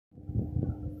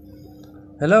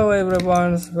Hello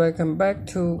everyone, welcome back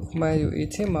to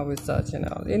KhmerueTeams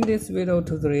channel. In this video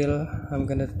tutorial, I'm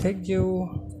gonna take you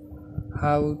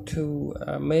how to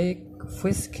make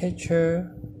fixed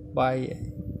catcher by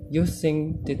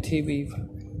using the TV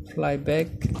Flyback.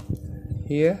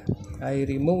 Here, I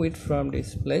remove it from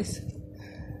this place.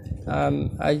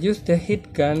 I use the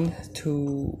heat gun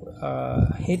to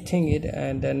heating it,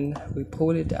 and then we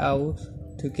pull it out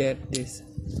to get this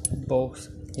box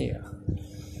here.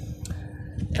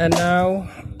 And now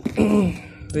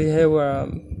we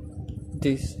have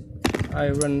these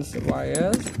iron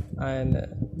wires and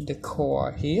the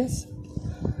core here.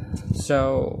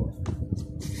 So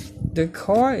the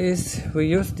core is, we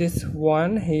use this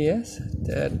one here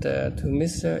that to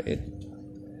measure it.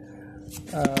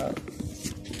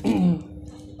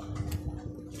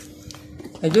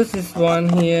 I use this one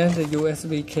here, the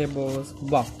USB cables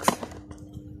box,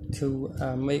 to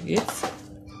make it.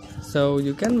 So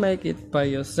you can make it by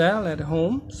yourself at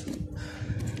home,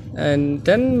 and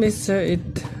then measure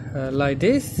it like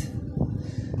this,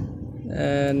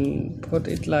 and put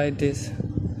it like this,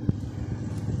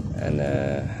 and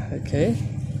okay,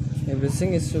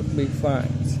 everything is should be fine.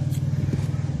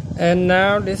 And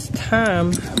now this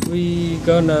time we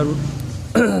gonna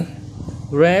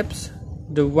wrap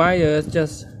the wires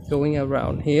just going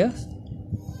around here.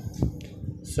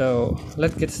 So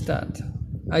let's get started.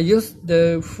 I use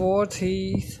the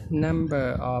 40th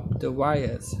number of the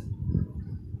wires.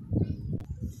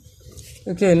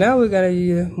 Okay, now we're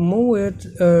gonna move it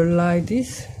like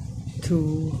this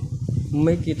to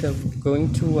make it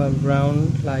going to a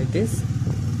round like this.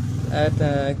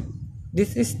 And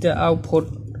this is the output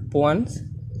point.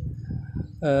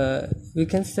 We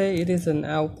can say it is an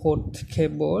output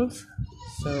cable,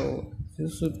 so you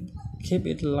should keep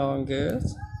it longer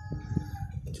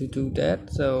to do that.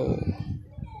 So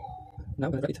now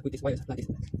I'm going to write it with these wires like this.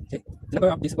 Okay, the number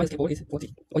of this wires cable is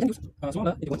 40. Or you can use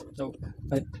smaller if you want. So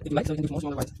if you like, so you can use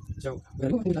smaller wires. So we're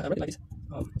going to write it like this.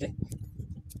 Okay.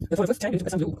 And for the first time, you need to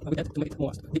add some glue with that to make it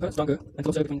more deeper, stronger, and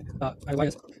closer between our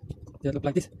wires. They look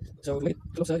like this. So to make it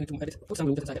closer, you need to add it. Put some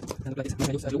glue inside it, and look like this. I'm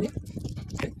going to use glue here.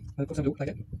 Okay, and put some glue like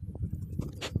that.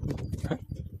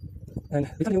 And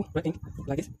we continue writing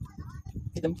like this.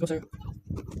 Get them closer.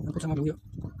 And put some more glue here.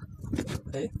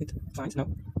 Okay, it fines now.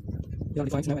 It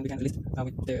already finds now, and we can release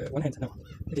with the one hand now.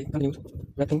 Okay, continue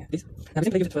wrapping this. And we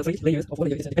simply use it for 3 layers or 4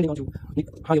 layers, depending on you need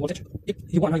higher voltage. If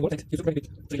you want higher voltage, you should wrap it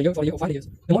with 3 layers, 4 layers, or 5 layers.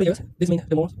 The more layers, this means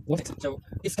the more voltage. So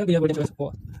it's going to be very dangerous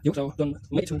for you, so don't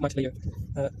make too much layer.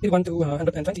 If you want to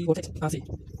 120 voltage RC,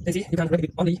 AC, you can wrap it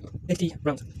with only 80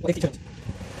 rounds or 80 turns.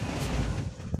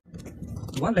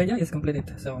 One layer is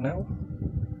completed, so now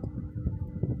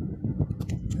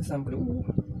some glue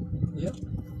here.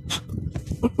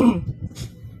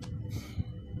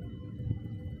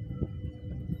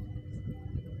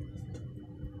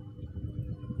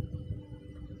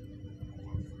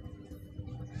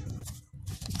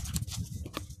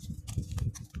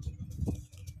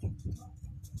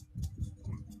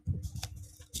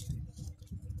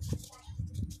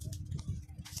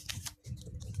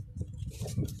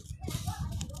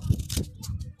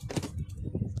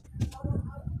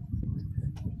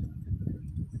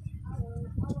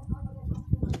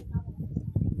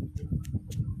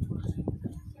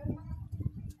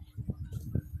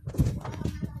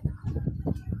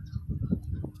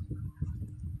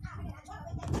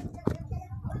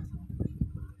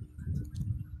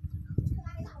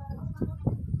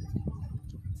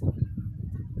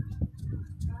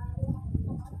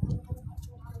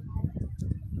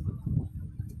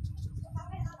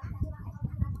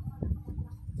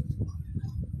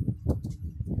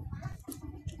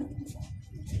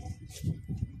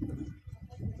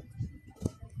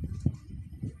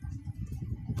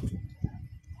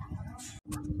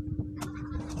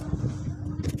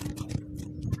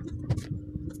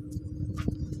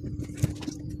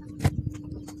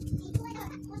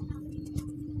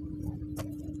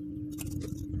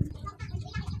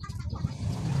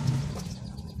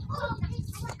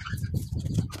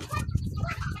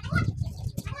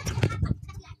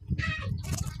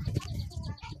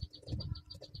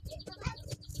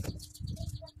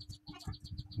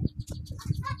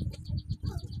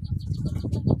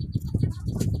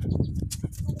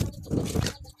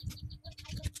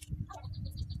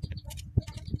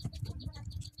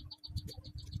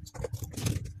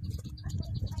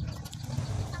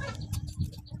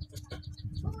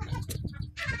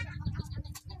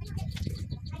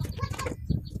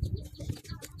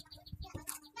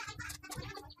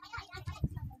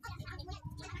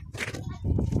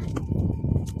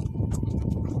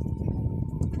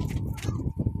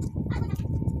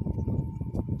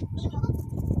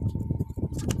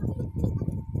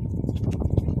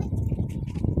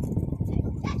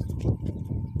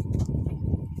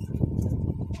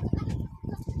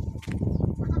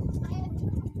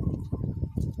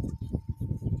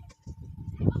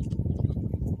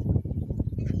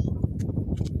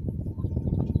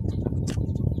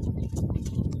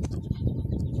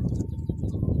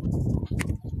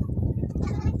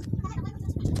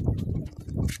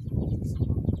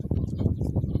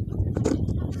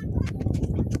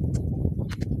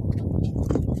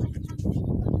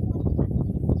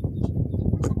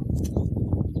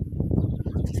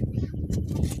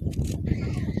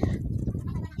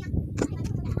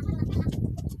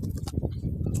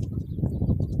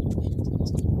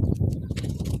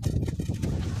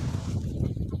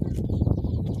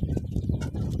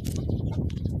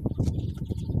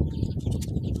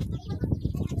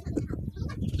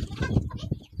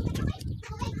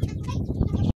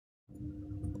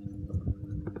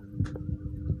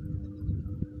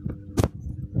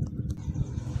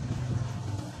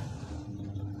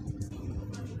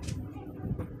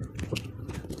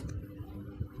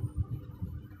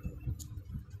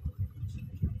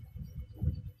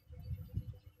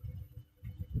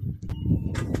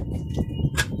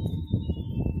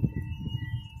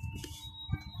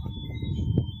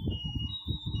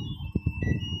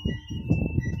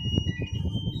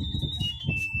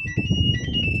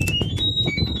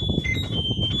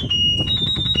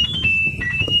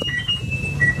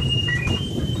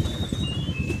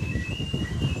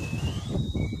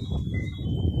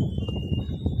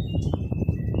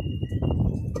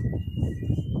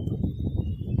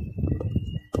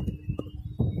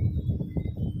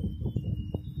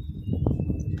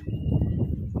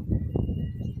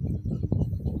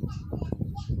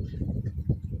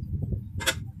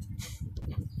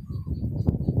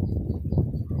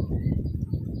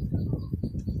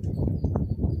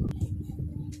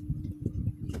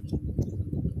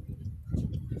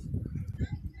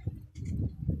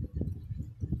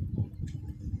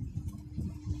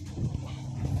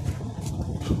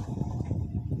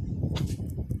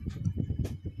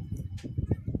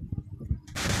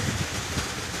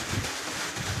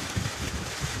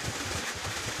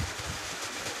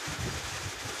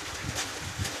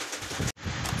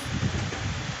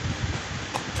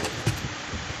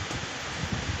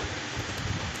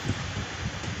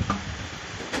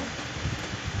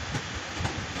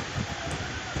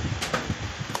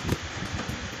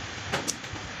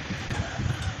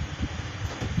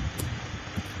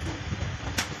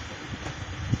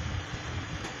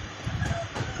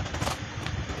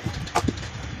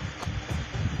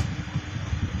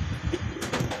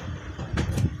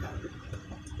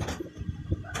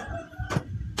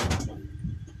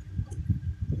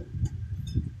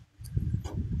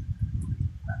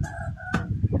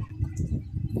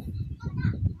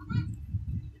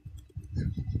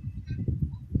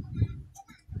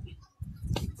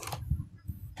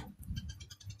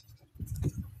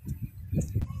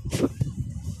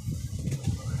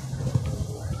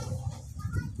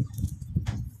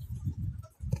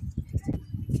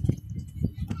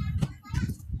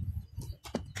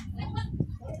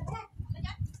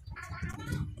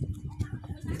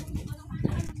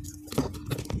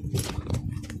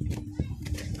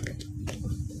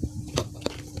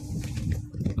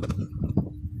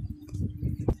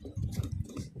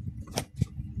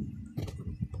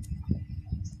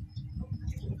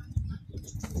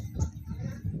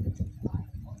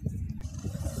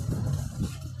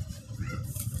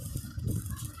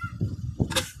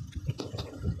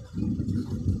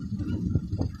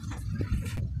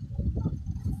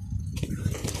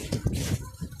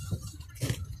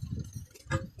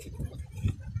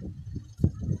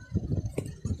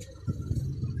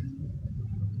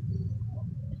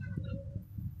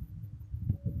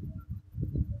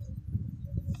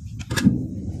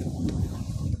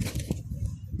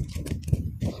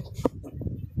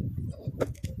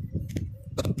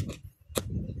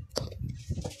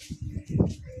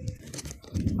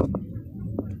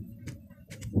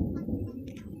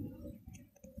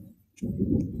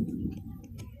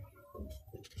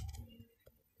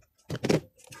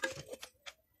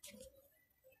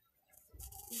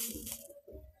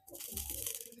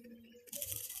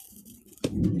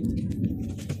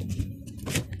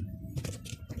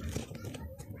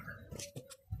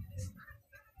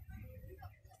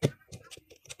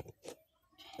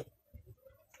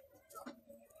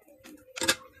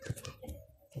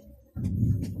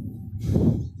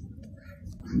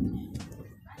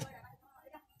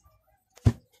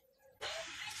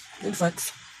 in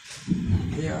fact,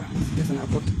 here is an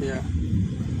output here.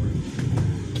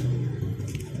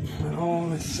 And all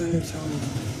let's say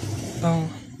some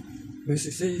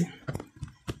VCC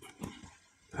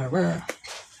hardware.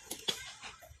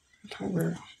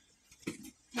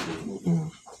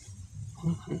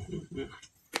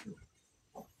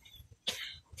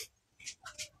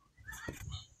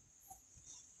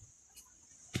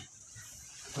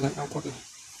 Connect output.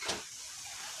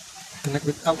 Connect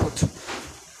with output.